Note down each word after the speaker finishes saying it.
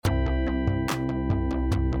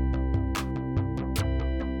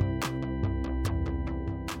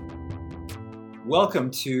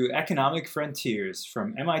Welcome to Economic Frontiers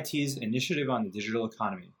from MIT's Initiative on the Digital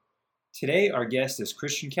Economy. Today, our guest is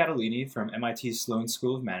Christian Catalini from MIT's Sloan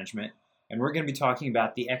School of Management, and we're going to be talking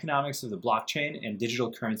about the economics of the blockchain and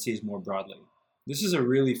digital currencies more broadly. This is a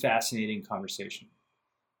really fascinating conversation.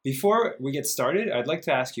 Before we get started, I'd like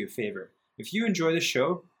to ask you a favor. If you enjoy the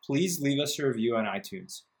show, please leave us a review on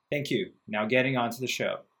iTunes. Thank you. Now getting on to the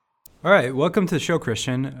show. All right, welcome to the show,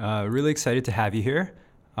 Christian. Really excited to have you here.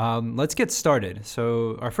 Let's get started.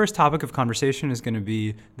 So our first topic of conversation is going to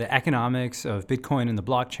be the economics of Bitcoin and the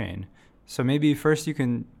blockchain. So maybe first you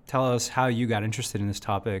can tell us how you got interested in this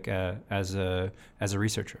topic as a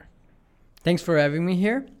researcher. Thanks for having me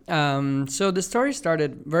here. So the story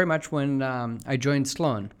started very much when I joined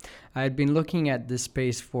Sloan. I had been looking at this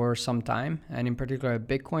space for some time, and in particular at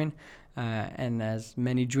Bitcoin. And as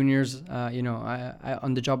many juniors,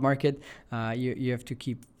 on the job market, you have to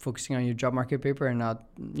keep focusing on your job market paper and not,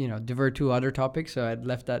 divert to other topics. So I'd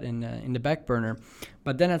left that in the back burner.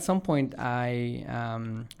 But then at some point, I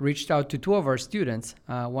reached out to two of our students,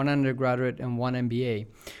 one undergraduate and one MBA,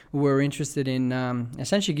 who were interested in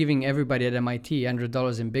essentially giving everybody at MIT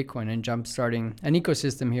 $100 in Bitcoin and jump-starting an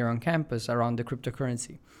ecosystem here on campus around the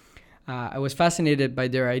cryptocurrency. I was fascinated by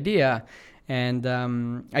their idea. And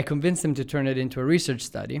I convinced them to turn it into a research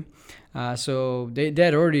study. So they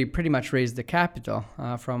had already pretty much raised the capital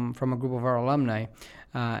from a group of our alumni.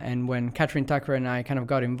 And when Catherine Tucker and I kind of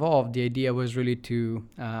got involved, the idea was really to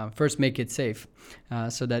first make it safe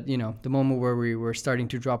so that, the moment where we were starting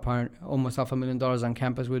to drop almost $500,000 on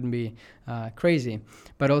campus wouldn't be crazy,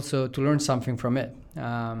 but also to learn something from it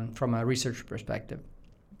from a research perspective.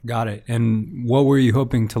 Got it. And what were you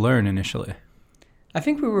hoping to learn initially? I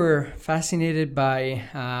think we were fascinated by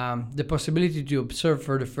the possibility to observe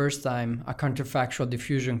for the first time a counterfactual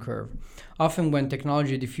diffusion curve. Often when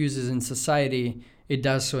technology diffuses in society, it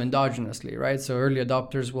does so endogenously, right? So early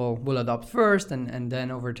adopters will adopt first, and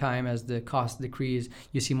then over time, as the costs decrease,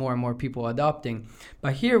 you see more and more people adopting.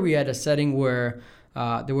 But here we had a setting where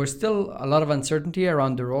there was still a lot of uncertainty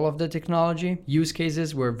around the role of the technology. Use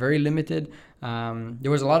cases were very limited.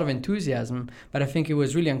 There was a lot of enthusiasm, but I think it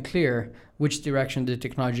was really unclear which direction the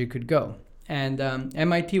technology could go. And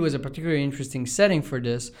MIT was a particularly interesting setting for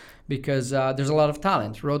this because there's a lot of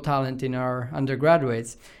talent, raw talent in our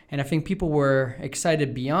undergraduates. And I think people were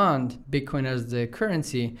excited beyond Bitcoin as the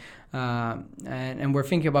currency. And we're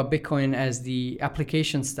thinking about Bitcoin as the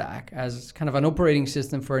application stack, as kind of an operating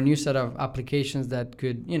system for a new set of applications that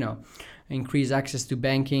could, increase access to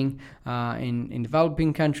banking in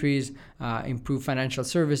developing countries, improve financial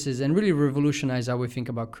services, and really revolutionize how we think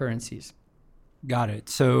about currencies. Got it.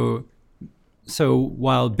 So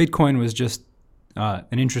while Bitcoin was just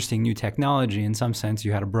an interesting new technology, in some sense,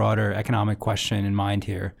 you had a broader economic question in mind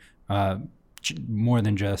here, more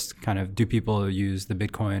than just kind of do people use the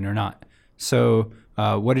Bitcoin or not. So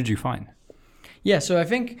what did you find? Yeah, so I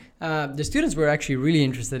think the students were actually really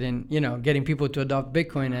interested in, getting people to adopt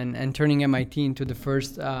Bitcoin and turning MIT into the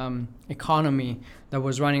first economy that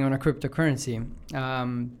was running on a cryptocurrency.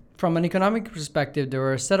 From an economic perspective, there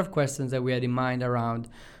were a set of questions that we had in mind around,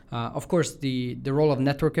 of course, the role of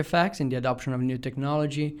network effects in the adoption of new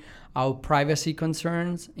technology, how privacy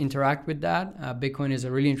concerns interact with that. Bitcoin is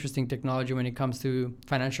a really interesting technology when it comes to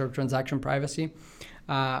financial transaction privacy.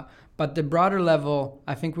 But the broader level,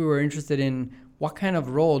 I think we were interested in what kind of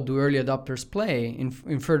role do early adopters play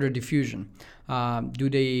in further diffusion? Do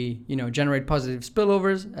they, generate positive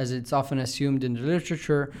spillovers, as it's often assumed in the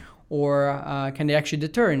literature, or can they actually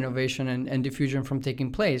deter innovation and diffusion from taking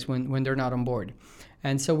place when they're not on board?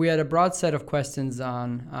 And so we had a broad set of questions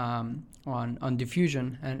on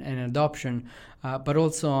diffusion and adoption, but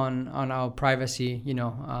also on how privacy,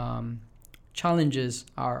 challenges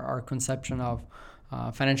our conception of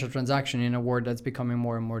financial transaction in a world that's becoming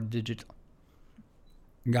more and more digital.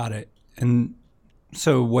 Got it. And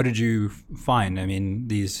so what did you find? I mean,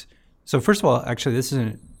 so first of all, actually, this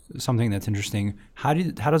isn't something that's interesting. How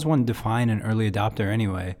does one define an early adopter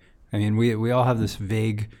anyway? I mean, we all have this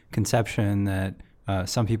vague conception that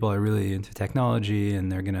some people are really into technology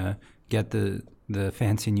and they're going to get the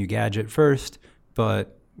fancy new gadget first,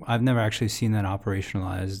 but I've never actually seen that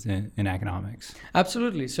operationalized in economics.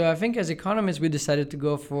 Absolutely. So I think as economists, we decided to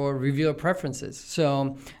go for reveal preferences.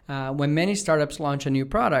 So when many startups launch a new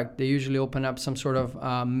product, they usually open up some sort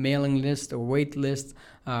of mailing list or wait list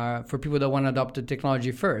for people that want to adopt the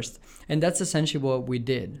technology first. And that's essentially what we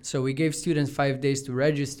did. So we gave students 5 days to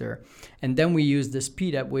register, and then we used the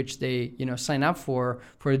speed at which they sign up for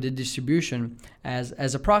the distribution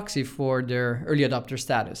as a proxy for their early adopter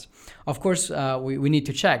status. Of course, we need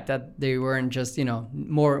to check that they weren't just,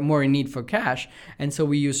 more in need for cash. And so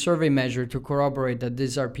we use survey measure to corroborate that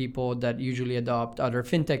these are people that usually adopt other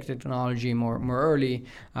fintech technology more early,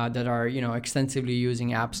 that are, extensively using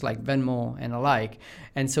apps like Venmo and alike.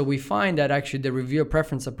 And so we find that actually the review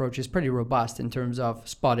preference approach is pretty robust in terms of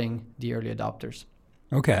spotting the early adopters.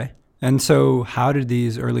 Okay. And so how did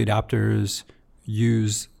these early adopters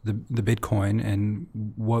use the Bitcoin, and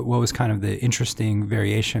what was kind of the interesting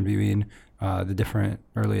variation between the different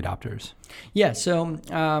early adopters? Yeah, so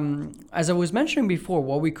as I was mentioning before,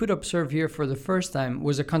 what we could observe here for the first time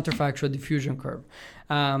was a counterfactual diffusion curve.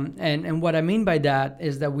 And what I mean by that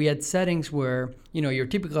is that we had settings where, your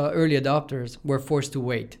typical early adopters were forced to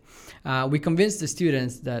wait. We convinced the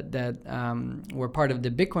students that were part of the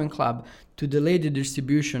Bitcoin Club to delay the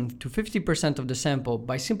distribution to 50% of the sample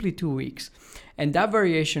by simply 2 weeks. And that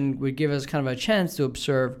variation would give us kind of a chance to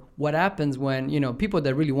observe what happens when, people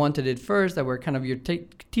that really wanted it first, that were kind of your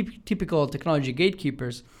typical technology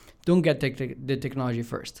gatekeepers, don't get the technology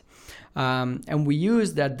first. And we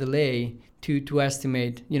use that delay to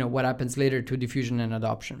estimate, what happens later to diffusion and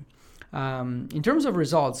adoption. In terms of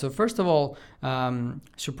results, so first of all,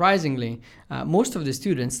 surprisingly, most of the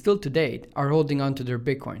students still to date are holding on to their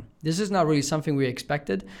Bitcoin. This is not really something we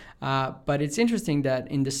expected, but it's interesting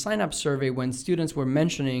that in the sign-up survey, when students were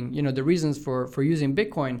mentioning, the reasons for using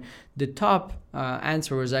Bitcoin, the top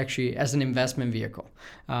answer was actually as an investment vehicle.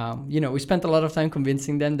 We spent a lot of time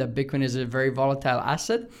convincing them that Bitcoin is a very volatile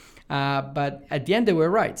asset. But at the end, they were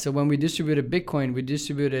right. So when we distributed Bitcoin, we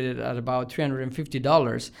distributed it at about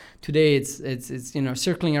 $350. Today, it's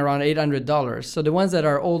circling around $800. So the ones that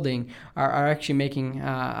are holding are actually making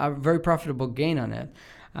a very profitable gain on it.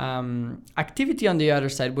 Activity on the other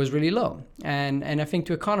side was really low, and I think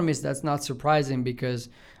to economists that's not surprising, because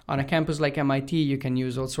on a campus like MIT, you can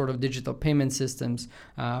use all sort of digital payment systems,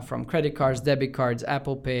 from credit cards, debit cards,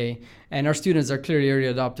 Apple Pay, and our students are clearly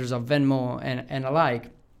early adopters of Venmo and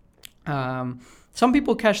alike. Some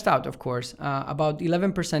people cashed out, of course, about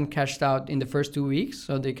 11% cashed out in the first 2 weeks.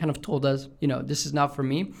 So they kind of told us, this is not for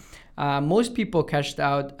me. Most people cashed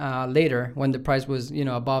out later when the price was,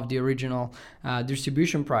 above the original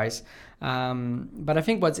distribution price. But I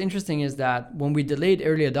think what's interesting is that when we delayed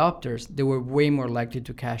early adopters, they were way more likely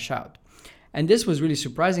to cash out. And this was really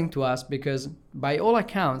surprising to us because by all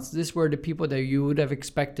accounts, these were the people that you would have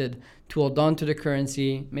expected to hold on to the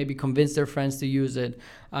currency, maybe convince their friends to use it.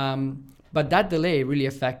 But that delay really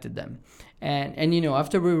affected them. And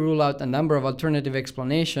after we rule out a number of alternative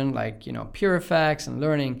explanations like, peer effects and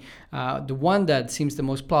learning, the one that seems the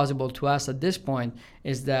most plausible to us at this point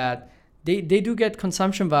is that they do get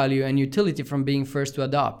consumption value and utility from being first to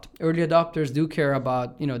adopt. Early adopters do care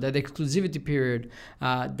about, that exclusivity period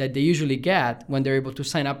that they usually get when they're able to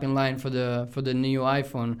sign up in line for the new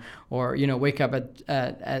iPhone, or, wake up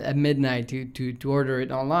at midnight to order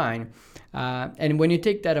it online. And when you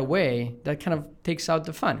take that away, that kind of takes out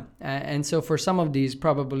the fun. And so for some of these,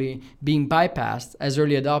 probably being bypassed as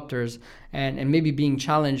early adopters and maybe being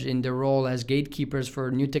challenged in their role as gatekeepers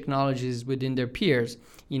for new technologies within their peers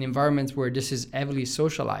in environments where this is heavily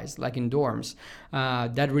socialized, like in dorms,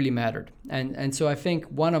 that really mattered. And so I think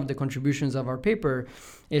one of the contributions of our paper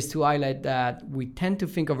is to highlight that we tend to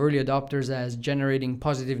think of early adopters as generating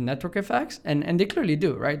positive network effects, and they clearly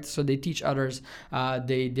do, right? So they teach others,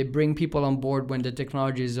 they bring people on board when the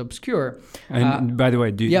technology is obscure. And by the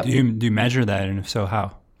way, do you measure that, and if so,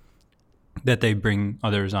 how? That they bring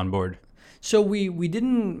others on board? So we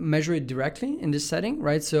didn't measure it directly in this setting,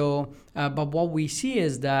 right? So, but what we see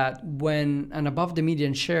is that when an above the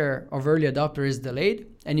median share of early adopter is delayed,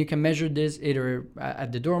 and you can measure this either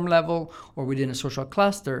at the dorm level or within a social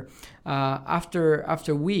cluster,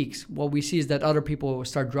 after weeks, what we see is that other people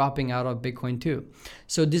start dropping out of Bitcoin too.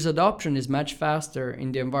 So this adoption is much faster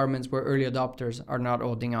in the environments where early adopters are not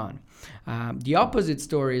holding on. The opposite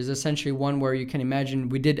story is essentially one where you can imagine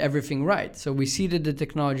we did everything right. So we seeded the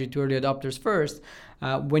technology to early adopters first.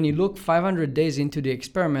 When you look 500 days into the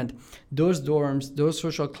experiment, those dorms, those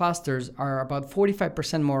social clusters are about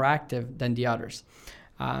 45% more active than the others.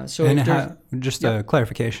 Just a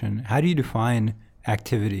clarification, how do you define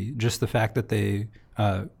activity? Just the fact that they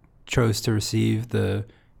chose to receive the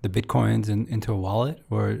Bitcoins into a wallet,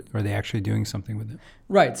 or are they actually doing something with it?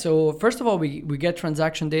 Right. So first of all, we get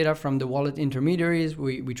transaction data from the wallet intermediaries.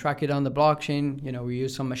 We track it on the blockchain. We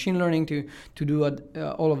use some machine learning to do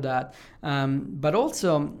all of that. But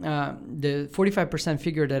also, the 45%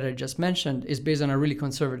 figure that I just mentioned is based on a really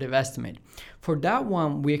conservative estimate. For that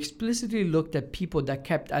one, we explicitly looked at people that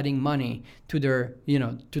kept adding money to their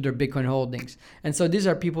Bitcoin holdings. And so these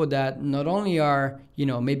are people that not only are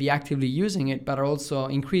maybe actively using it, but are also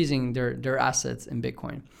increasing increasing their assets in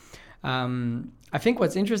Bitcoin. I think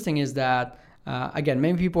what's interesting is that, again,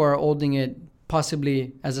 many people are holding it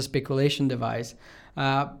possibly as a speculation device,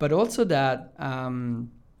 but also that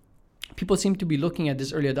people seem to be looking at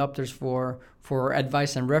these early adopters for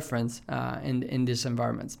advice and reference in these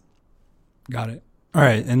environments. Got it. All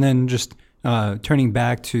right. And then just turning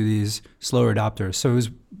back to these slower adopters.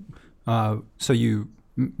 So you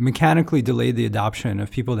mechanically delayed the adoption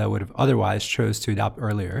of people that would have otherwise chose to adopt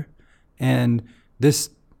earlier. And this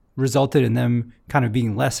resulted in them kind of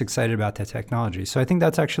being less excited about that technology. So I think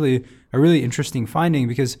that's actually a really interesting finding,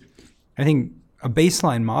 because I think a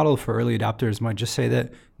baseline model for early adopters might just say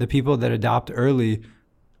that the people that adopt early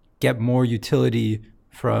get more utility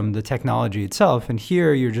from the technology itself. And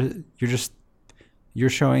here you're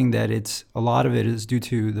showing that a lot of it is due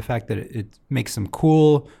to the fact that it makes them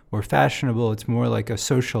cool or fashionable. It's more like a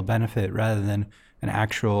social benefit rather than an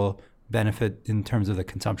actual benefit in terms of the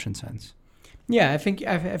consumption sense. Yeah, I think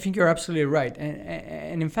you're absolutely right,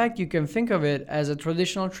 and in fact, you can think of it as a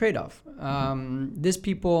traditional trade-off. These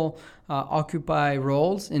people occupy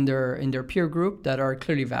roles in their peer group that are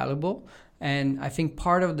clearly valuable, and I think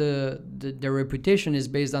part of their reputation is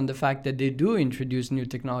based on the fact that they do introduce new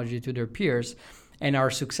technology to their peers, and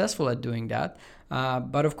are successful at doing that.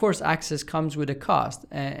 But of course, access comes with a cost,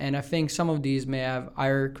 and I think some of these may have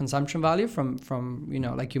higher consumption value from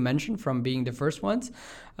like you mentioned, from being the first ones,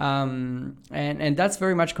 and that's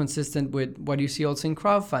very much consistent with what you see also in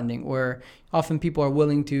crowdfunding, where often people are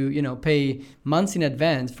willing to pay months in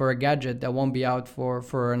advance for a gadget that won't be out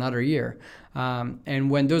for another year,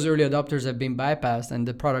 and when those early adopters have been bypassed and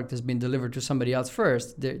the product has been delivered to somebody else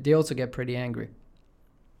first, they also get pretty angry.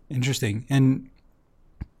 Interesting. And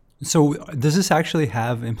so does this actually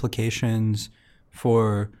have implications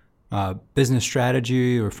for business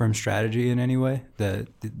strategy or firm strategy in any way, that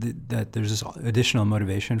there's this additional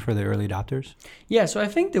motivation for the early adopters? Yeah, so I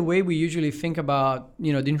think the way we usually think about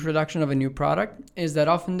the introduction of a new product is that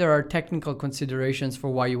often there are technical considerations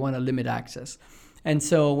for why you want to limit access. And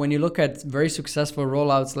so when you look at very successful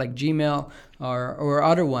rollouts like Gmail or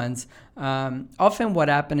other ones, often what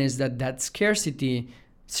happened is that scarcity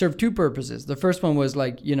served two purposes. The first one was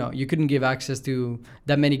you couldn't give access to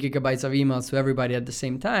that many gigabytes of emails to everybody at the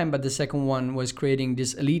same time. But the second one was creating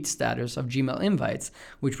this elite status of Gmail invites,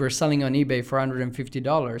 which we're selling on eBay for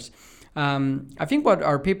 $150. I think what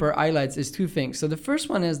our paper highlights is two things. So the first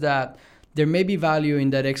one is that there may be value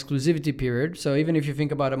in that exclusivity period. So even if you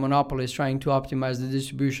think about a monopolist trying to optimize the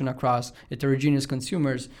distribution across heterogeneous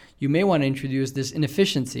consumers, you may want to introduce this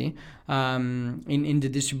inefficiency in the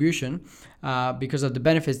distribution because of the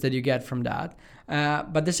benefits that you get from that.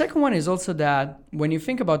 But the second one is also that when you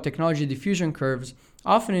think about technology diffusion curves,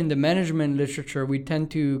 often in the management literature, we tend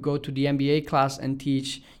to go to the MBA class and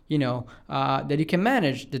teach that you can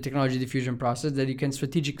manage the technology diffusion process, that you can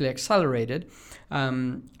strategically accelerate it.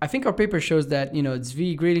 I think our paper shows that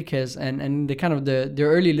Zvi Grilikes and the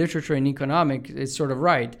early literature in economics is sort of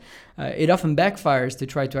right. It often backfires to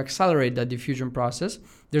try to accelerate that diffusion process.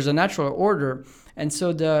 There's a natural order, and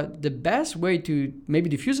so the best way to maybe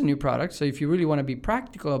diffuse a new product, so if you really want to be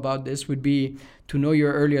practical about this, would be to know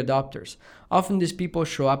your early adopters. Often these people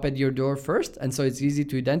show up at your door first, and so it's easy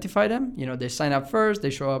to identify them. They sign up first, they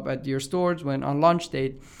show up at your stores when on launch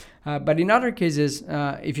date. But in other cases,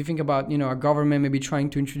 if you think about a government maybe trying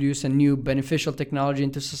to introduce a new beneficial technology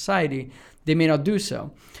into society, they may not do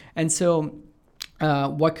so. And so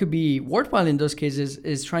what could be worthwhile in those cases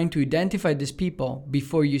is trying to identify these people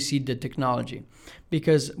before you see the technology.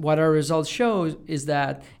 Because what our results show is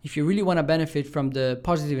that if you really want to benefit from the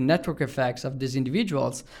positive network effects of these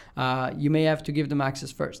individuals, you may have to give them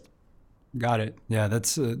access first. Got it. Yeah,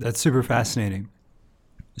 that's super fascinating.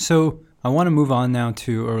 So I want to move on now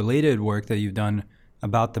to a related work that you've done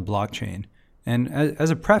about the blockchain. And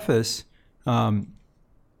as a preface,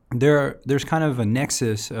 there's kind of a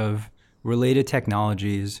nexus of related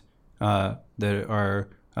technologies that are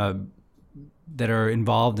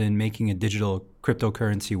involved in making a digital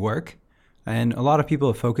cryptocurrency work. And a lot of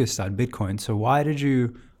people have focused on Bitcoin. So why did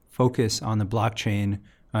you focus on the blockchain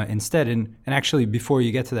instead? And actually, before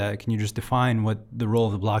you get to that, can you just define what the role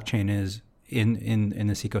of the blockchain is in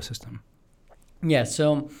this ecosystem? Yeah,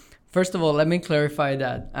 so first of all, let me clarify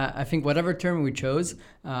that I think whatever term we chose,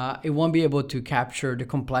 it won't be able to capture the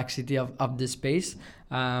complexity of this space.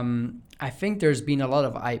 I think there's been a lot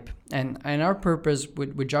of hype. And our purpose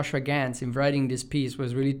with Joshua Gans in writing this piece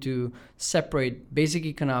was really to separate basic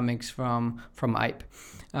economics from hype.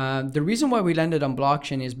 The reason why we landed on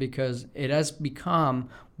blockchain is because it has become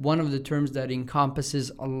one of the terms that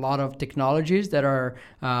encompasses a lot of technologies that are,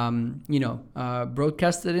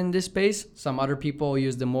 broadcasted in this space. Some other people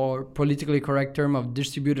use the more politically correct term of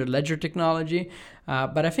distributed ledger technology.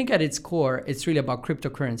 But I think at its core, it's really about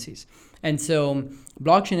cryptocurrencies. And so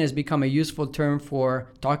blockchain has become a useful term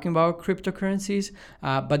for talking about cryptocurrencies,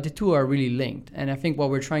 but the two are really linked. And I think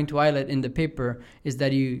what we're trying to highlight in the paper is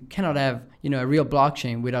that you cannot have, a real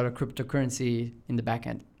blockchain without a cryptocurrency in the back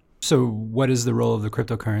end. So what is the role of the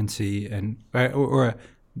cryptocurrency, and or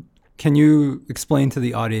can you explain to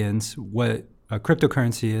the audience what a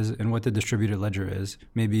cryptocurrency is and what the distributed ledger is,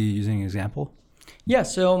 maybe using an example? Yeah,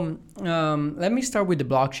 so let me start with the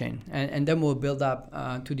blockchain, and then we'll build up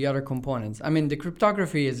to the other components. I mean, the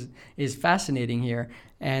cryptography is fascinating here,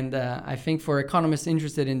 and I think for economists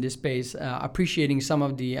interested in this space, appreciating some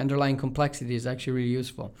of the underlying complexity is actually really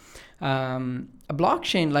useful. A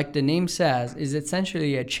blockchain, like the name says, is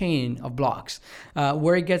essentially a chain of blocks.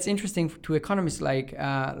 Where it gets interesting to economists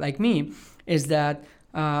like me is that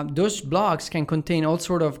those blocks can contain all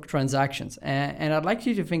sort of transactions, and I'd like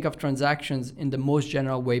you to think of transactions in the most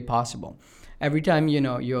general way possible. Every time you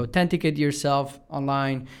authenticate yourself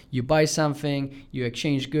online, you buy something, you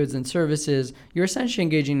exchange goods and services, you're essentially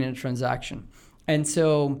engaging in a transaction. And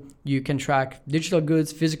so you can track digital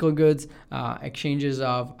goods, physical goods, exchanges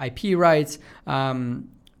of IP rights.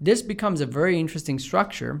 This becomes a very interesting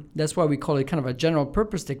structure. That's why we call it kind of a general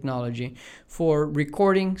purpose technology for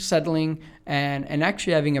recording, settling, and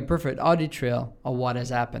actually having a perfect audit trail of what has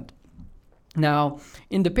happened. Now,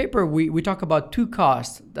 in the paper, we talk about two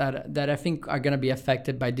costs that I think are going to be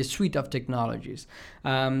affected by this suite of technologies.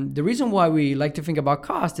 The reason why we like to think about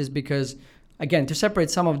cost is because, again, to separate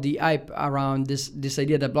some of the hype around this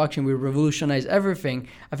idea that blockchain will revolutionize everything,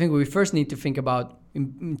 I think we first need to think about,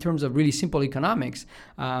 in terms of really simple economics,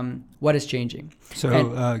 what is changing.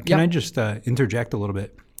 So can I just interject a little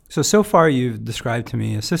bit? So far you've described to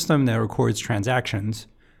me a system that records transactions.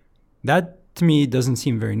 That, to me, doesn't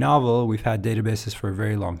seem very novel. We've had databases for a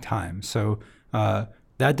very long time. So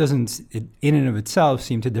that doesn't, in and of itself,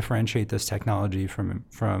 seem to differentiate this technology from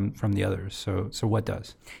the others. So what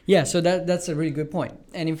does? Yeah, so that's a really good point.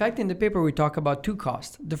 And in fact, in the paper, we talk about two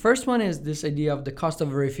costs. The first one is this idea of the cost of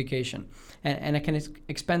verification. And I can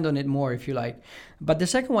expand on it more if you like. But the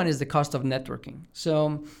second one is the cost of networking.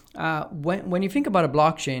 So when you think about a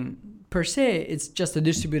blockchain, per se, it's just a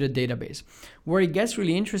distributed database. Where it gets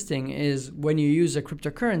really interesting is when you use a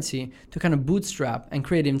cryptocurrency to kind of bootstrap and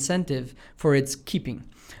create incentive for its keeping.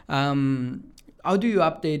 How do you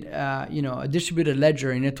update a distributed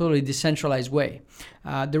ledger in a totally decentralized way?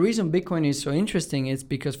 The reason Bitcoin is so interesting is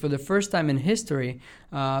because for the first time in history,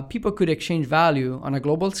 people could exchange value on a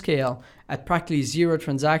global scale at practically zero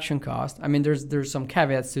transaction cost. I mean, there's some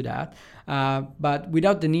caveats to that, but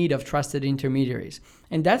without the need of trusted intermediaries.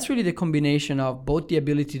 And that's really the combination of both the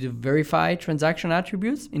ability to verify transaction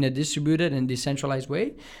attributes in a distributed and decentralized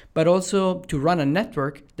way, but also to run a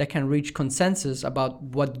network that can reach consensus about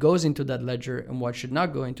what goes into that ledger and what should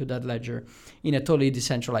not go into that ledger in a totally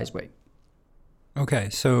decentralized way. Okay,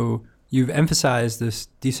 so you've emphasized this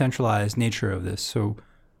decentralized nature of this. So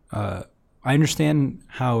I understand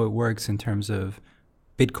how it works in terms of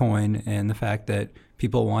Bitcoin and the fact that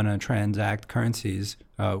people want to transact currencies,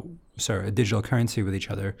 a digital currency with each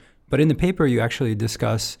other. But in the paper, you actually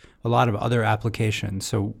discuss a lot of other applications.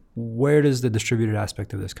 So where does the distributed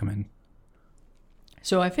aspect of this come in?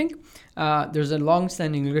 So I think there's a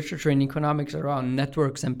long-standing literature in economics around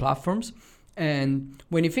networks and platforms. And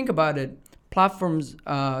when you think about it, platforms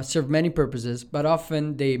serve many purposes, but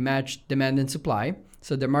often they match demand and supply.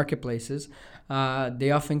 So they're marketplaces.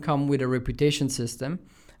 They often come with a reputation system.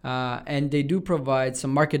 And they do provide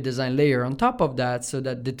some market design layer on top of that so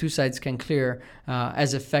that the two sides can clear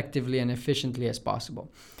as effectively and efficiently as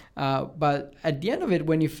possible. But at the end of it,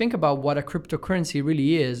 when you think about what a cryptocurrency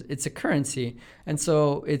really is, it's a currency. And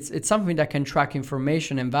so it's something that can track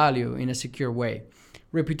information and value in a secure way.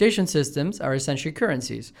 Reputation systems are essentially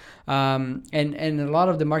currencies. And a lot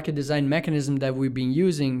of the market design mechanisms that we've been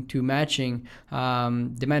using to matching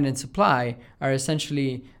demand and supply are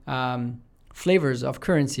essentially flavors of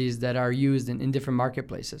currencies that are used in different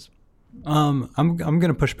marketplaces. I'm going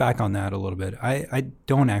to push back on that a little bit. I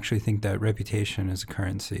don't actually think that reputation is a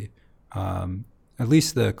currency. At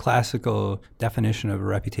least the classical definition of a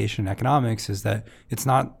reputation in economics is that it's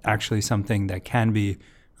not actually something that can be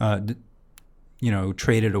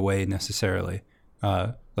traded away necessarily.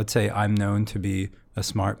 Let's say I'm known to be a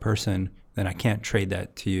smart person, then I can't trade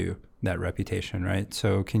that to you. that reputation, right?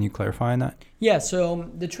 So can you clarify on that? Yeah, so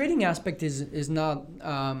the trading aspect is not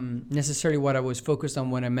necessarily what I was focused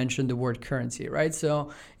on when I mentioned the word currency, right?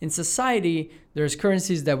 So in society, there's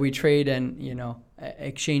currencies that we trade and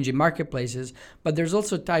exchange in marketplaces, but there's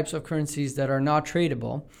also types of currencies that are not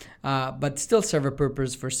tradable, but still serve a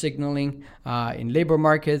purpose for signaling in labor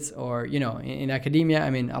markets or in academia.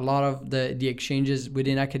 I mean, a lot of the exchanges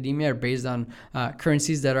within academia are based on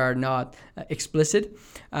currencies that are not explicit,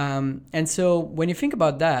 and so when you think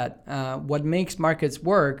about that, what makes markets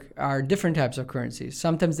work are different types of currencies.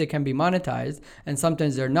 Sometimes they can be monetized, and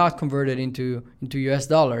sometimes they're not converted into US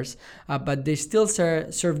dollars, but they still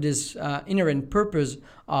serve this inherent purpose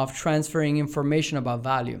of transferring information about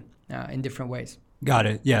value in different ways. Got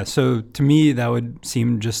it. Yeah. So to me, that would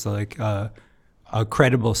seem just like a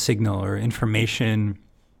credible signal or information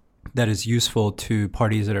that is useful to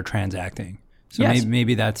parties that are transacting. So yes.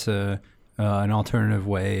 maybe that's an alternative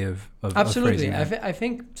way of absolutely. Of phrasing that. I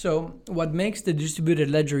think so. What makes the distributed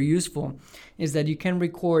ledger useful is that you can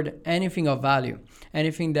record anything of value,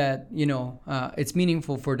 anything that it's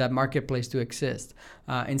meaningful for that marketplace to exist.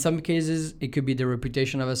 In some cases, it could be the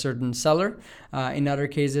reputation of a certain seller. In other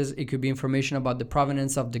cases, it could be information about the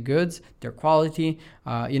provenance of the goods, their quality,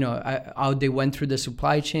 how they went through the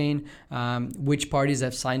supply chain, which parties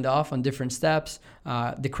have signed off on different steps,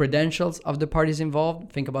 the credentials of the parties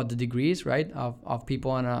involved. Think about the degrees, right, of people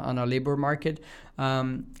on a labor market.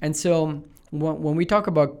 And so when we talk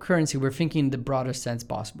about currency, we're thinking in the broadest sense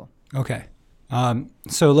possible. Okay.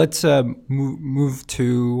 So let's move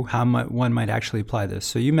to how one might actually apply this.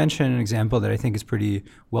 So you mentioned an example that I think is pretty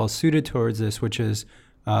well suited towards this, which is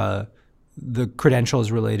the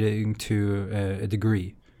credentials relating to a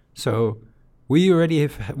degree. So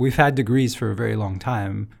we've had degrees for a very long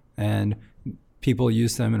time, and people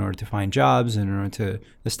use them in order to find jobs and in order to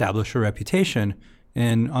establish a reputation.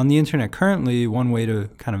 And on the internet currently, one way to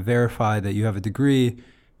kind of verify that you have a degree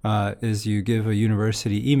is you give a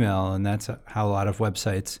university email, and that's how a lot of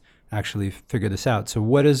websites actually figure this out. So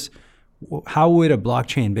how would a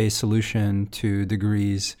blockchain-based solution to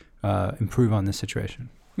degrees improve on this situation?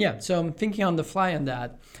 Yeah, so I'm thinking on the fly on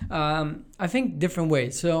that. I think different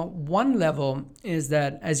ways. So one level is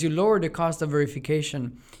that as you lower the cost of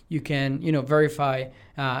verification, you can verify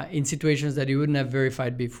in situations that you wouldn't have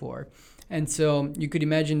verified before. And so you could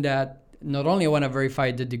imagine that not only I want to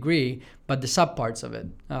verify the degree, but the subparts of it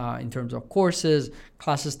in terms of courses,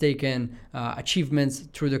 classes taken, achievements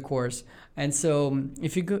through the course. And so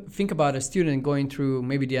if you think about a student going through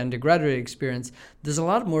maybe the undergraduate experience, there's a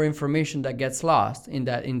lot more information that gets lost in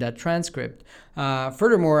that transcript.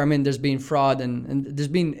 Furthermore, I mean, there's been fraud and there's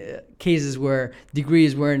been cases where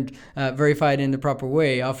degrees weren't verified in the proper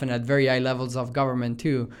way, often at very high levels of government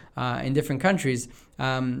too, in different countries.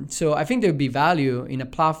 So I think there would be value in a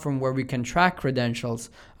platform where we can track credentials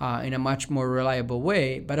in a much more reliable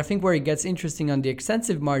way. But I think where it gets interesting on the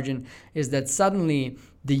extensive margin is that suddenly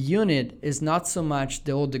the unit is not so much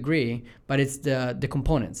the whole degree, but it's the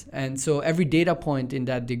components. And so every data point in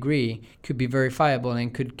that degree could be verifiable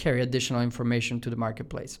and could carry additional information to the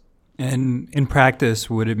marketplace. And in practice,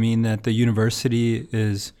 would it mean that the university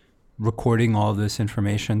is recording all this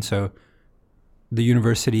information? So the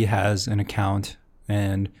university has an account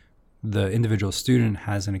and the individual student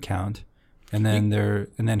has an account, and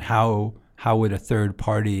then how would a third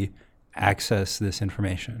party access this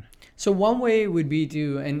information? So one way would be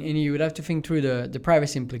to, and you would have to think through the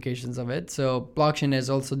privacy implications of it. So blockchain has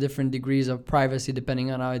also different degrees of privacy depending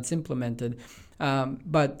on how it's implemented.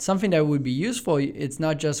 But something that would be useful, it's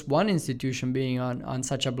not just one institution being on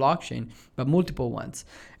such a blockchain, but multiple ones.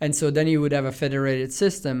 And so then you would have a federated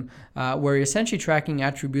system where you're essentially tracking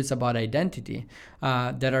attributes about identity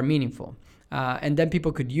that are meaningful. And then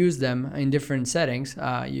people could use them in different settings.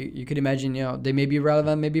 You could imagine, they may be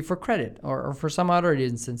relevant maybe for credit or for some other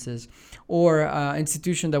instances, or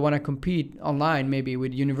institutions that want to compete online, maybe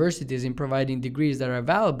with universities in providing degrees that are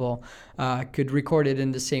available, could record it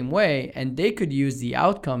in the same way, and they could use the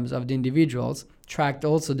outcomes of the individuals tracked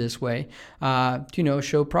also this way to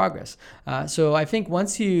show progress. So I think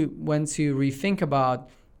once you rethink about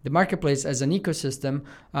the marketplace as an ecosystem,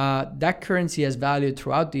 that currency has value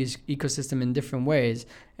throughout this ecosystem in different ways.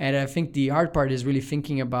 And I think the hard part is really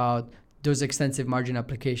thinking about those extensive margin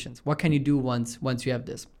applications. What can you do once you have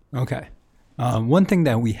this? Okay. One thing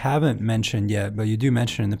that we haven't mentioned yet, but you do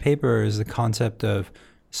mention in the paper, is the concept of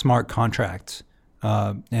smart contracts.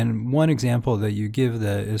 And one example that you give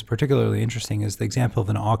that is particularly interesting is the example of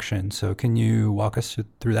an auction. So can you walk us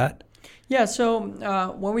through that? Yeah, so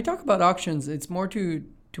when we talk about auctions, it's more to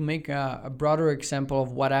make a broader example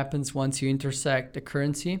of what happens once you intersect the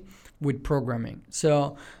currency with programming.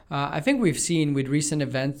 So I think we've seen with recent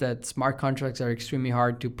events that smart contracts are extremely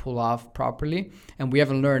hard to pull off properly, and we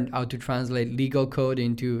haven't learned how to translate legal code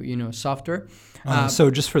into software.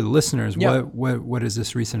 So just for the listeners, yeah. what is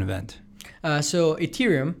this recent event? So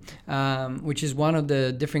Ethereum, which is one of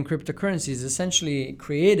the different cryptocurrencies, essentially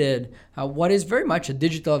created what is very much a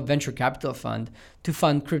digital venture capital fund to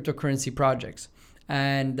fund cryptocurrency projects.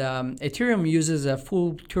 And Ethereum uses a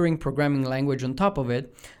full Turing programming language on top of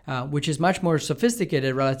it, which is much more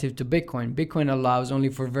sophisticated relative to Bitcoin. Bitcoin allows only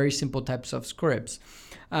for very simple types of scripts.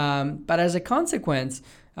 But as a consequence,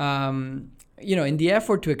 in the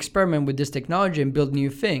effort to experiment with this technology and build new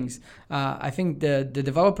things, I think the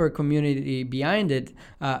developer community behind it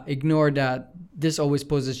ignored that this always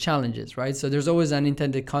poses challenges, right? So there's always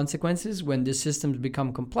unintended consequences when these systems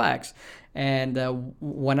become complex. And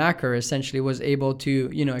one hacker essentially was able to,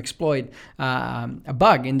 exploit a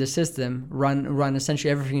bug in the system, run essentially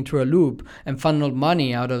everything through a loop, and funneled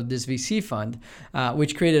money out of this VC fund,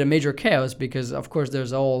 which created a major chaos because, of course,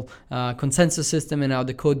 there's a whole consensus system and how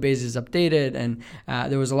the code base is updated, and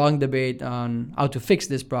there was a long debate on how to fix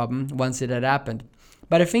this problem once it had happened.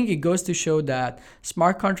 But I think it goes to show that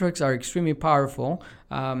smart contracts are extremely powerful,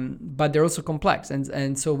 but they're also complex.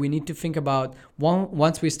 And so we need to think about,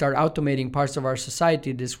 once we start automating parts of our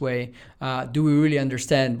society this way, do we really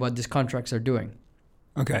understand what these contracts are doing?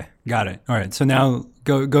 Okay, got it. All right, so now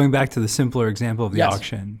going back to the simpler example of the Yes.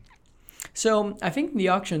 auction. So I think the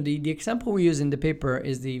auction, the example we use in the paper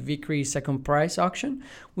is the Vickrey second price auction,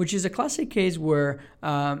 which is a classic case where,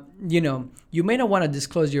 you may not want to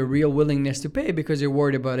disclose your real willingness to pay because you're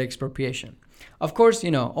worried about expropriation. Of course,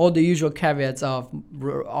 all the usual caveats of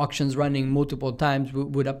auctions running multiple times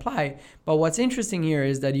would apply. But what's interesting here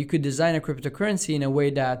is that you could design a cryptocurrency in a way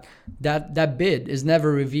that bid is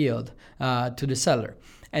never revealed to the seller.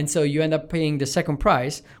 And so you end up paying the second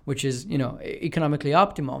price, which is, economically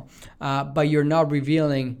optimal, but you're not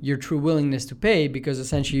revealing your true willingness to pay because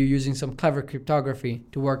essentially you're using some clever cryptography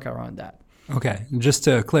to work around that. Okay, just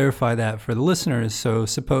to clarify that for the listeners, so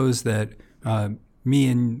suppose that me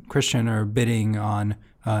and Christian are bidding on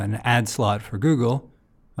an ad slot for Google.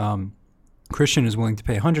 Christian is willing to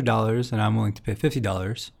pay $100 and I'm willing to pay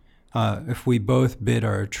 $50. If we both bid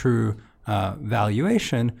our true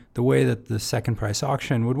valuation, the way that the second price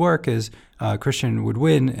auction would work is Christian would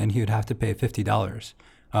win and he would have to pay $50.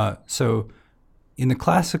 So in the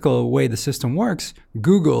classical way the system works,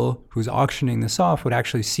 Google, who's auctioning this off, would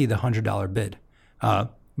actually see the $100 bid.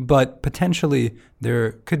 But potentially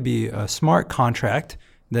there could be a smart contract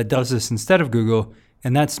that does this instead of Google,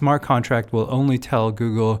 and that smart contract will only tell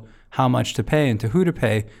Google how much to pay and to who to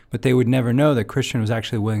pay, but they would never know that Christian was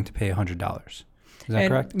actually willing to pay $100. Is that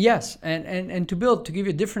correct? Yes, and to give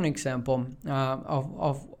you a different example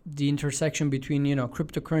of the intersection between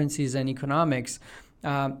cryptocurrencies and economics,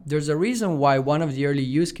 there's a reason why one of the early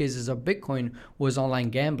use cases of Bitcoin was online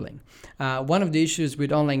gambling. One of the issues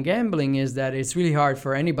with online gambling is that it's really hard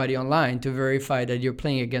for anybody online to verify that you're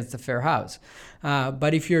playing against a fair house.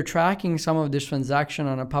 But if you're tracking some of this transaction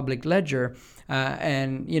on a public ledger,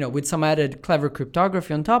 and with some added clever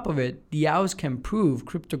cryptography on top of it, the house can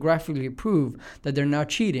cryptographically prove that they're not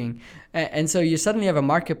cheating. And so you suddenly have a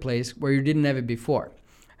marketplace where you didn't have it before.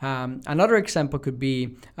 Another example could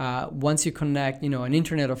be once you connect, an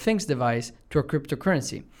Internet of Things device to a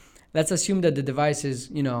cryptocurrency. Let's assume that the device is,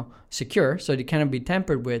 secure, so it cannot be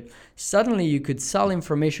tampered with. Suddenly, you could sell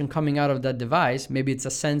information coming out of that device. Maybe it's a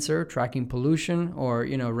sensor tracking pollution or,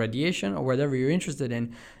 radiation or whatever you're interested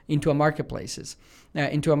in, into a marketplace.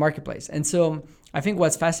 And so I think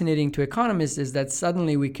what's fascinating to economists is that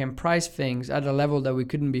suddenly we can price things at a level that we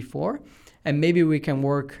couldn't before. And maybe we can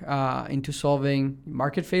work into solving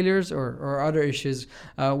market failures or other issues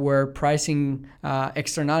where pricing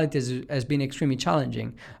externalities has been extremely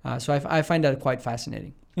challenging. So I find that quite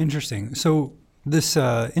fascinating. Interesting. So this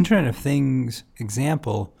Internet of Things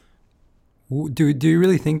example, do you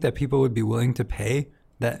really think that people would be willing to pay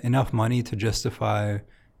that enough money to justify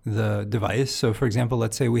the device? So for example,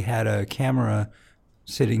 let's say we had a camera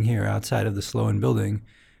sitting here outside of the Sloan building.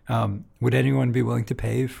 Would anyone be willing to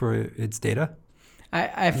pay for its data?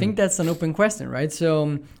 I think that's an open question, right?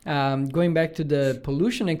 So going back to the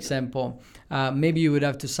pollution example, maybe you would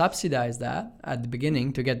have to subsidize that at the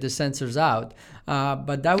beginning to get the sensors out.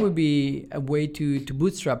 But that would be a way to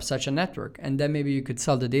bootstrap such a network. And then maybe you could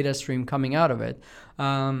sell the data stream coming out of it.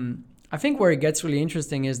 I think where it gets really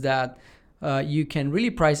interesting is that you can really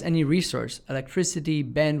price any resource, electricity,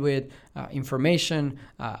 bandwidth, information,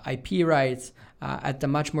 IP rights, at a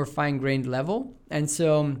much more fine-grained level. And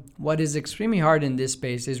so what is extremely hard in this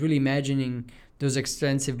space is really imagining those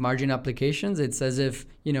extensive margin applications. It's as if,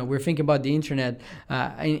 we're thinking about the internet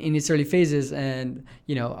in its early phases, and,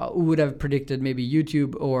 who would have predicted maybe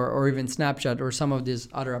YouTube or even Snapchat or some of these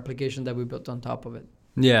other applications that we built on top of it.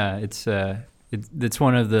 Yeah, it's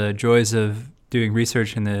one of the joys of doing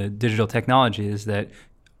research in the digital technology is that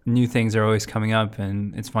new things are always coming up,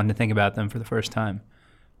 and it's fun to think about them for the first time.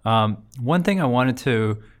 One thing I wanted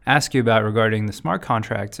to ask you about regarding the smart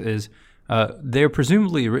contracts is they're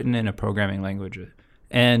presumably written in a programming language,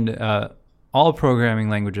 and all programming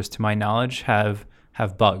languages, to my knowledge, have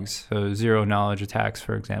bugs, so zero knowledge attacks,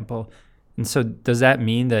 for example. And so does that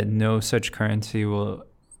mean that no such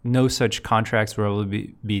contracts will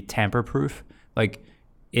be tamper-proof? Like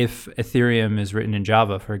if Ethereum is written in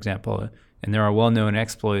Java, for example, and there are well-known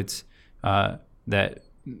exploits that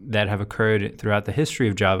have occurred throughout the history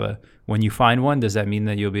of Java, when you find one, does that mean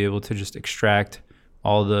that you'll be able to just extract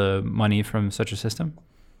all the money from such a system?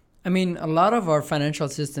 I mean, a lot of our financial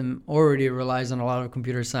system already relies on a lot of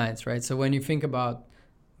computer science, right? So when you think about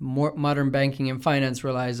modern banking and finance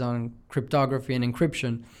relies on cryptography and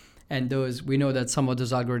encryption, and we know that some of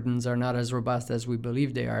those algorithms are not as robust as we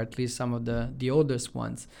believe they are, at least some of the oldest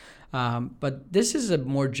ones. But this is a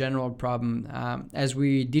more general problem. As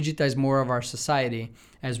we digitize more of our society,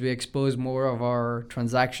 as we expose more of our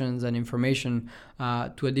transactions and information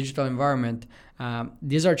to a digital environment,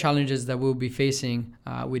 these are challenges that we'll be facing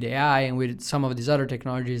with AI and with some of these other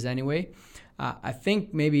technologies anyway. I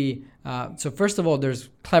think maybe, so first of all, there's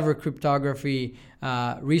clever cryptography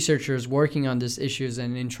researchers working on these issues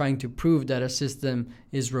and in trying to prove that a system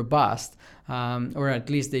is robust, or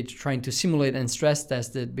at least they're trying to simulate and stress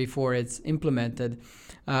test it before it's implemented.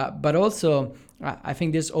 But also, I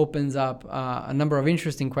think this opens up a number of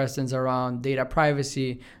interesting questions around data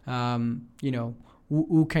privacy,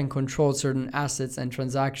 who can control certain assets and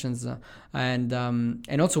transactions,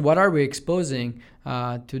 and also what are we exposing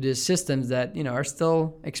to these systems that are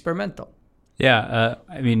still experimental. Yeah,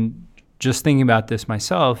 I mean, just thinking about this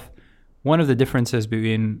myself, one of the differences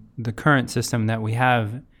between the current system that we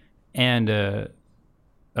have and a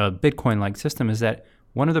Bitcoin-like system is that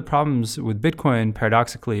one of the problems with Bitcoin,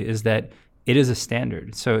 paradoxically, is that it is a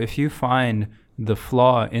standard. So if you find the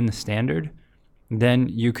flaw in the standard, then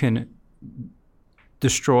you can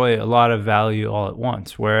destroy a lot of value all at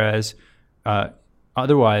once. Whereas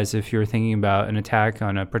otherwise, if you're thinking about an attack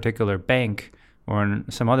on a particular bank or on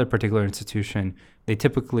some other particular institution, they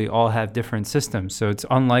typically all have different systems. So it's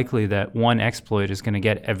unlikely that one exploit is going to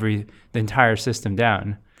get the entire system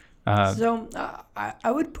down. So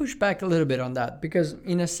I would push back a little bit on that, because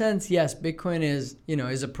in a sense, yes, Bitcoin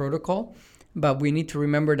is a protocol, but we need to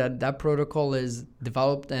remember that protocol is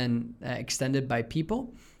developed and extended by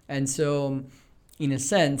people. And so in a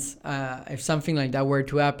sense, if something like that were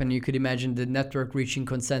to happen, you could imagine the network reaching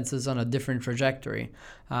consensus on a different trajectory.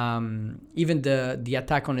 Even the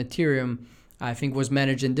attack on Ethereum, I think, was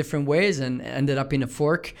managed in different ways and ended up in a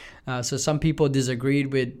fork. So some people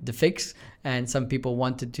disagreed with the fix, and some people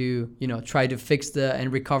wanted to, try to fix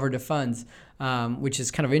and recover the funds, which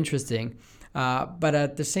is kind of interesting. But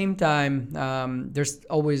at the same time, there's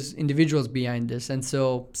always individuals behind this. And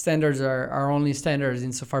so standards are only standards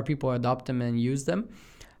insofar people adopt them and use them.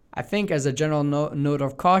 I think as a general note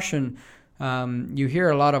of caution, you hear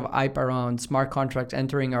a lot of hype around smart contracts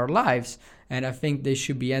entering our lives. And I think they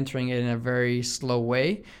should be entering it in a very slow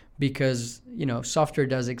way, because, software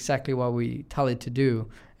does exactly what we tell it to do.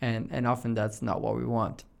 And often that's not what we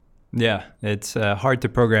want. Yeah, it's hard to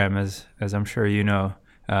program, as I'm sure you know.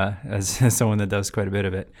 As someone that does quite a bit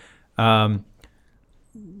of it.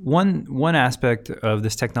 One aspect of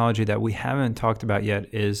this technology that we haven't talked about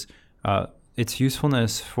yet is its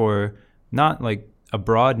usefulness for not like a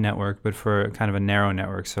broad network, but for kind of a narrow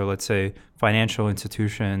network. So let's say financial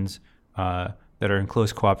institutions that are in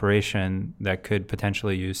close cooperation that could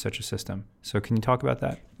potentially use such a system. So can you talk about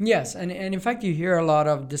that? Yes, and in fact, you hear a lot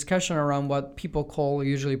of discussion around what people call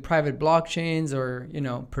usually private blockchains or,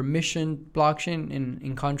 permission blockchain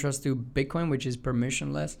in contrast to Bitcoin, which is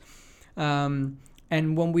permissionless.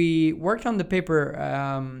 And when we worked on the paper,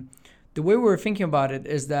 the way we were thinking about it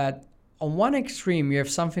is that on one extreme, you have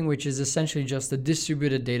something which is essentially just a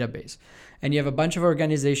distributed database. And you have a bunch of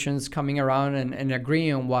organizations coming around and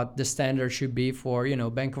agreeing on what the standard should be for,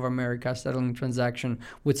 Bank of America settling transaction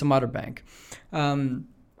with some other bank.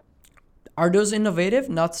 Are those innovative?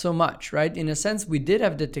 Not so much, right? In a sense, we did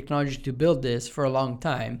have the technology to build this for a long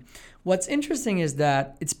time. What's interesting is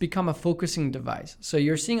that it's become a focusing device. So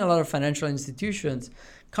you're seeing a lot of financial institutions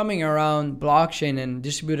coming around blockchain and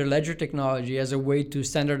distributed ledger technology as a way to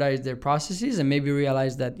standardize their processes and maybe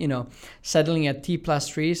realize that, settling at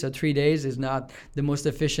T+3, so 3 days, is not the most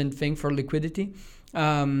efficient thing for liquidity.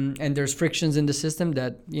 And there's frictions in the system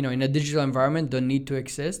that, in a digital environment don't need to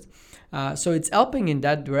exist. So it's helping in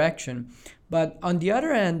that direction. But on the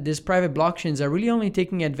other end, these private blockchains are really only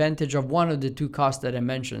taking advantage of one of the two costs that I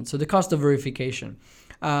mentioned. So the cost of verification.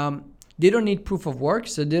 They don't need proof of work,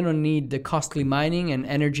 so they don't need the costly mining and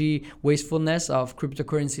energy wastefulness of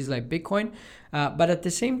cryptocurrencies like Bitcoin. But at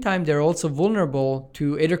the same time, they're also vulnerable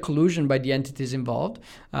to either collusion by the entities involved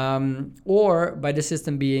or by the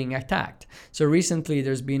system being attacked. So recently,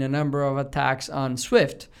 there's been a number of attacks on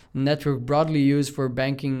SWIFT, a network broadly used for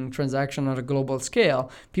banking transactions on a global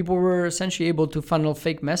scale. People were essentially able to funnel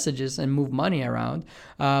fake messages and move money around,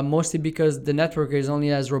 mostly because the network is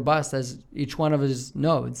only as robust as each one of its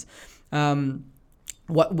nodes.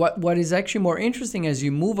 What is actually more interesting as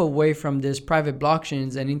you move away from these private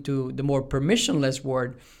blockchains and into the more permissionless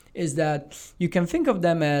world is that you can think of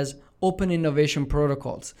them as open innovation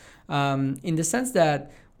protocols, in the sense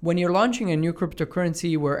that when you're launching a new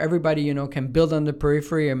cryptocurrency where everybody can build on the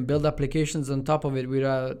periphery and build applications on top of it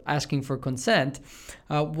without asking for consent,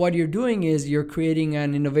 what you're doing is you're creating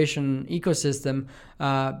an innovation ecosystem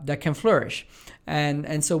that can flourish.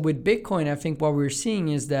 And so with Bitcoin, I think what we're seeing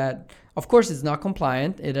is that, of course, it's not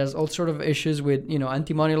compliant. It has all sort of issues with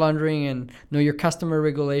anti-money laundering and know your customer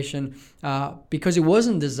regulation because it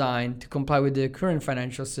wasn't designed to comply with the current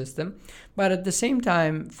financial system. But at the same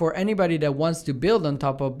time, for anybody that wants to build on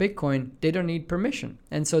top of Bitcoin, they don't need permission.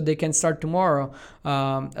 And so they can start tomorrow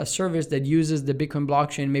a service that uses the Bitcoin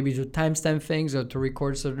blockchain maybe to timestamp things or to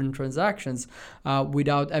record certain transactions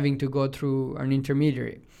without having to go through an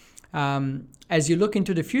intermediary. As you look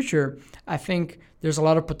into the future, I think there's a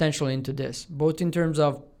lot of potential into this, both in terms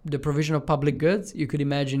of the provision of public goods. You could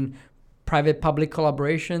imagine private-public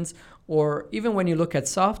collaborations, or even when you look at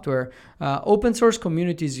software, open source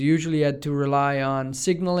communities usually had to rely on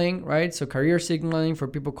signaling, right? So career signaling for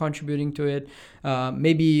people contributing to it.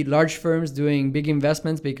 Maybe large firms doing big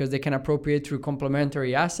investments because they can appropriate through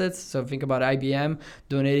complementary assets. So think about IBM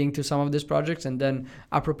donating to some of these projects and then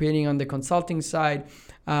appropriating on the consulting side.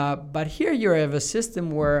 But here you have a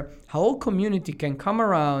system where a whole community can come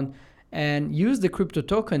around and use the crypto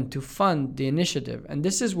token to fund the initiative. And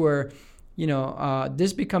this is where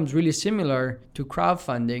this becomes really similar to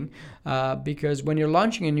crowdfunding because when you're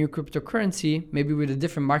launching a new cryptocurrency, maybe with a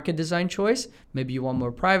different market design choice, maybe you want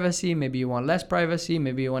more privacy, maybe you want less privacy,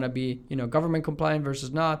 maybe you want to be government compliant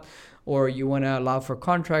versus not, or you want to allow for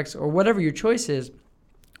contracts, or whatever your choice is.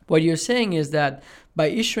 What you're saying is that by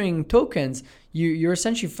issuing tokens, you're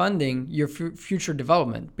essentially funding your future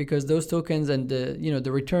development, because those tokens and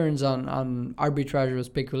the returns on arbitrage or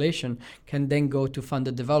speculation can then go to fund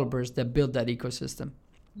the developers that build that ecosystem.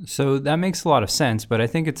 So that makes a lot of sense, but I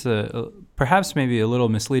think it's perhaps maybe a little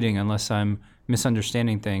misleading unless I'm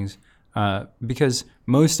misunderstanding things, because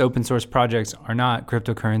most open source projects are not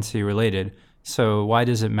cryptocurrency related. So why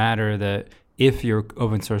does it matter that if your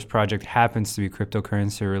open source project happens to be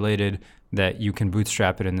cryptocurrency related, that you can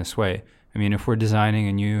bootstrap it in this way? I mean, if we're designing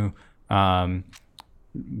a new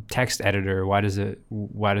text editor, why does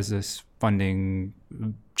this funding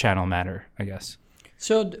channel matter, I guess?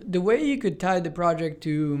 So the way you could tie the project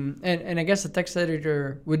to, and I guess a text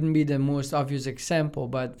editor wouldn't be the most obvious example,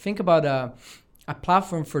 but think about a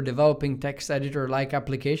platform for developing text editor-like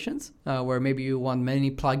applications, where maybe you want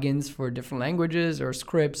many plugins for different languages or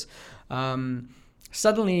scripts.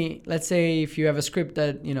 Suddenly, let's say if you have a script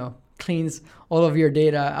that cleans all of your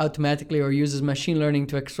data automatically or uses machine learning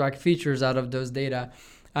to extract features out of those data,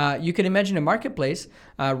 you can imagine a marketplace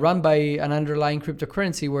run by an underlying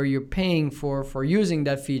cryptocurrency where you're paying for using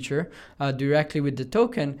that feature directly with the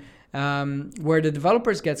token, where the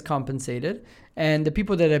developers gets compensated, and the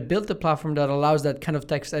people that have built the platform that allows that kind of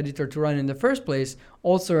text editor to run in the first place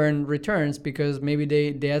also earn returns because maybe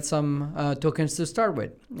they had some tokens to start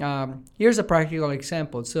with. Here's a practical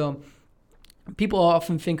example. So people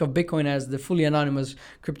often think of Bitcoin as the fully anonymous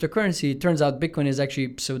cryptocurrency. It turns out Bitcoin is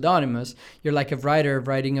actually pseudonymous. You're like a writer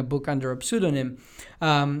writing a book under a pseudonym.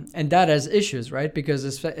 And that has issues, right? Because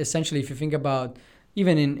essentially, if you think about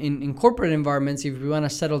even in corporate environments, if you want to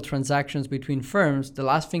settle transactions between firms, the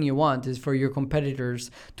last thing you want is for your competitors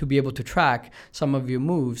to be able to track some of your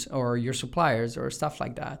moves or your suppliers or stuff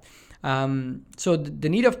like that. So the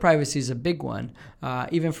need of privacy is a big one,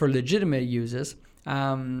 even for legitimate uses.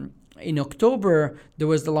 In October, there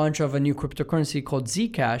was the launch of a new cryptocurrency called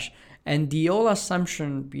Zcash, And the whole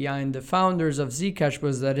assumption behind the founders of Zcash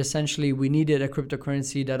was that essentially we needed a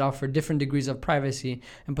cryptocurrency that offered different degrees of privacy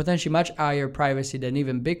and potentially much higher privacy than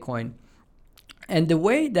even Bitcoin. And the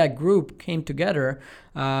way that group came together,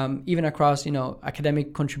 even across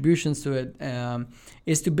academic contributions to it,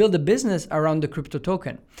 is to build a business around the crypto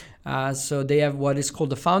token. So they have what is called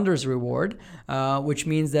the Founders Reward, which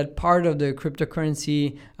means that part of the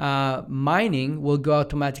cryptocurrency mining will go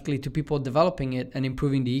automatically to people developing it and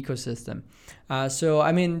improving the ecosystem.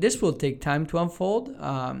 This will take time to unfold.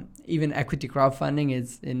 Even equity crowdfunding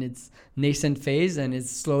is in its nascent phase, and it's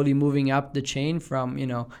slowly moving up the chain from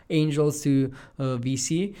angels to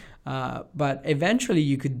VC. But eventually,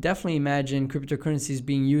 you could definitely imagine cryptocurrencies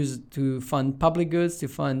being used to fund public goods, to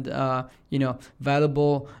fund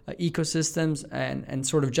valuable ecosystems, and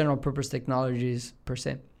sort of general purpose technologies per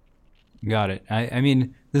se. Got it. I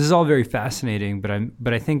mean, this is all very fascinating,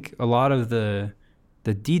 but I think a lot of the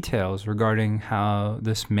details regarding how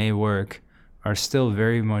this may work are still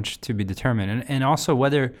very much to be determined, and also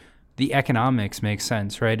whether the economics make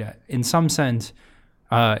sense, right? In some sense,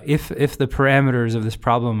 if the parameters of this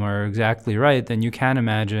problem are exactly right, then you can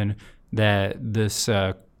imagine that this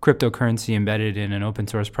cryptocurrency embedded in an open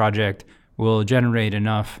source project will generate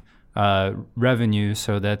enough revenue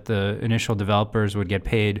so that the initial developers would get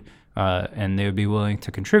paid and they would be willing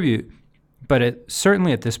to contribute. But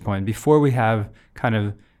certainly at this point, before we have kind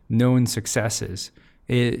of known successes,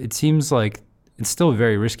 it seems like it's still a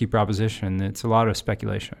very risky proposition. It's a lot of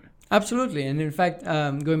speculation. Absolutely. And in fact,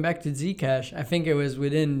 going back to Zcash, I think it was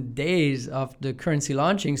within days of the currency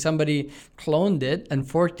launching, somebody cloned it and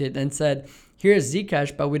forked it and said, here's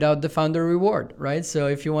Zcash, but without the founder reward, right? So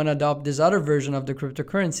if you want to adopt this other version of the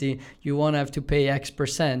cryptocurrency, you won't have to pay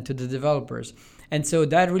X% to the developers. And so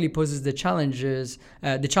that really poses the challenge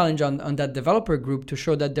on that developer group to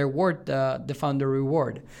show that they're worth the founder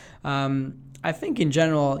reward. I think in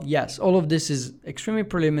general, yes, all of this is extremely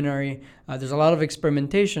preliminary. There's a lot of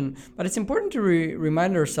experimentation, but it's important to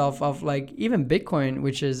remind ourselves of even Bitcoin,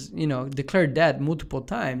 which is declared dead multiple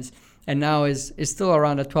times and now is still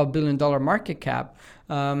around a $12 billion market cap.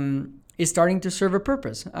 Is starting to serve a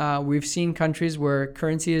purpose. We've seen countries where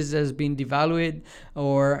currency has been devalued,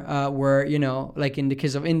 or where, like in the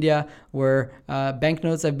case of India, where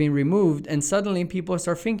banknotes have been removed, and suddenly people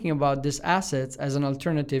start thinking about these assets as an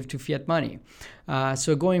alternative to fiat money.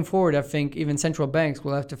 So going forward, I think even central banks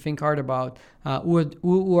will have to think hard about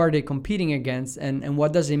who are they competing against, and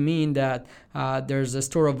what does it mean that there's a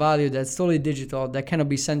store of value that's totally digital, that cannot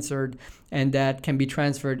be censored, and that can be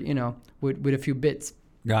transferred, with a few bits.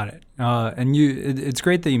 Got it. And it's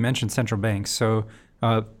great that you mentioned central banks. So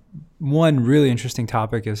one really interesting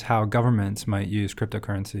topic is how governments might use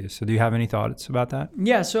cryptocurrencies. So do you have any thoughts about that?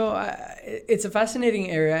 Yeah, so it's a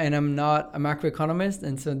fascinating area, and I'm not a macroeconomist,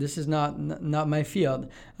 and so this is not my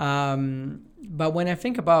field. But when I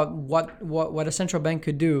think about what a central bank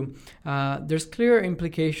could do, there's clear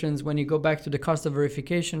implications when you go back to the cost of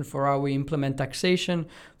verification for how we implement taxation,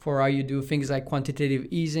 for how you do things like quantitative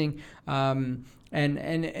easing,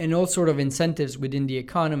 and all sort of incentives within the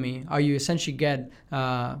economy. How you essentially get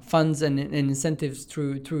funds and incentives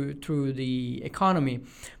through the economy.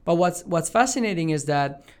 But what's fascinating is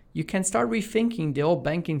that you can start rethinking the whole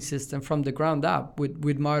banking system from the ground up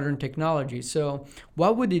with modern technology. So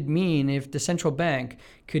what would it mean if the central bank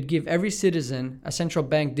could give every citizen a central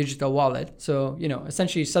bank digital wallet? So,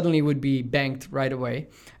 essentially suddenly would be banked right away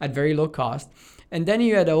at very low cost. And then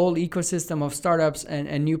you had a whole ecosystem of startups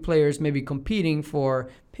and new players maybe competing for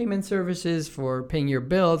payment services, for paying your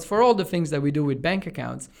bills, for all the things that we do with bank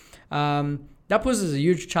accounts. That poses a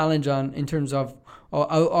huge challenge in terms of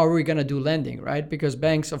how are we going to do lending, right? Because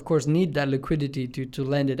banks, of course, need that liquidity to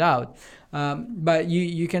lend it out. But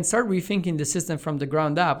you can start rethinking the system from the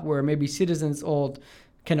ground up, where maybe citizens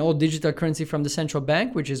can hold digital currency from the central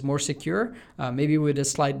bank, which is more secure, maybe with a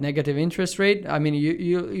slight negative interest rate. I mean,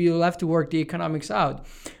 you'll have to work the economics out.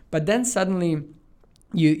 But then suddenly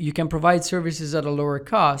you can provide services at a lower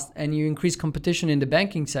cost, and you increase competition in the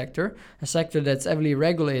banking sector, a sector that's heavily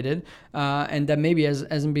regulated, and that maybe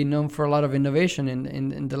hasn't been known for a lot of innovation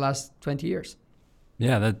in the last 20 years.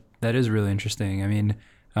 Yeah, that is really interesting. I mean,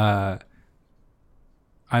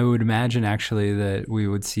 I would imagine actually that we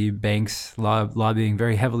would see banks lobbying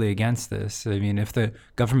very heavily against this. I mean, if the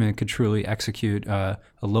government could truly execute a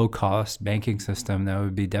low-cost banking system, that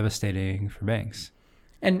would be devastating for banks.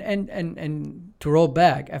 And to roll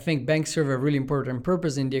back, I think banks serve a really important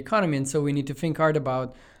purpose in the economy, and so we need to think hard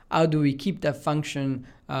about how do we keep that function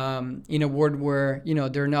in a world where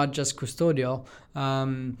they're not just custodial.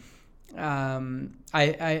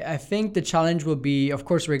 I think the challenge will be, of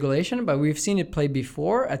course, regulation, but we've seen it play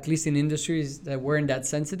before, at least in industries that weren't that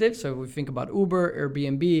sensitive. So if we think about Uber,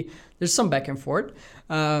 Airbnb, there's some back and forth.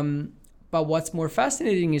 But what's more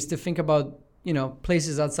fascinating is to think about,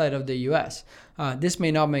 places outside of the U.S. This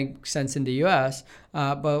may not make sense in the U.S.,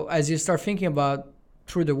 but as you start thinking about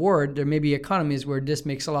through the world, there may be economies where this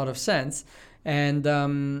makes a lot of sense. And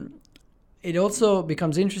it also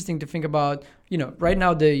becomes interesting to think about, right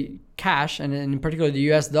now the cash, and in particular the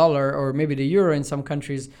US dollar or maybe the euro in some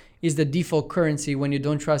countries, is the default currency when you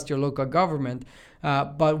don't trust your local government.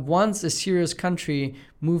 But once a serious country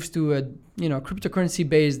moves to a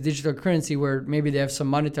cryptocurrency-based digital currency where maybe they have some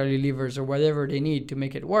monetary levers or whatever they need to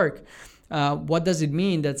make it work, what does it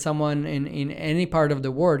mean that someone in any part of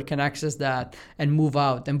the world can access that and move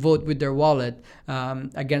out and vote with their wallet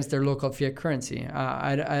against their local fiat currency?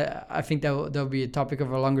 I think that'll be a topic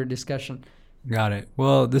of a longer discussion. Got it.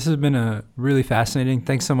 Well, this has been a really fascinating.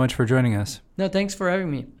 Thanks so much for joining us. No, thanks for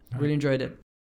having me. Really enjoyed it.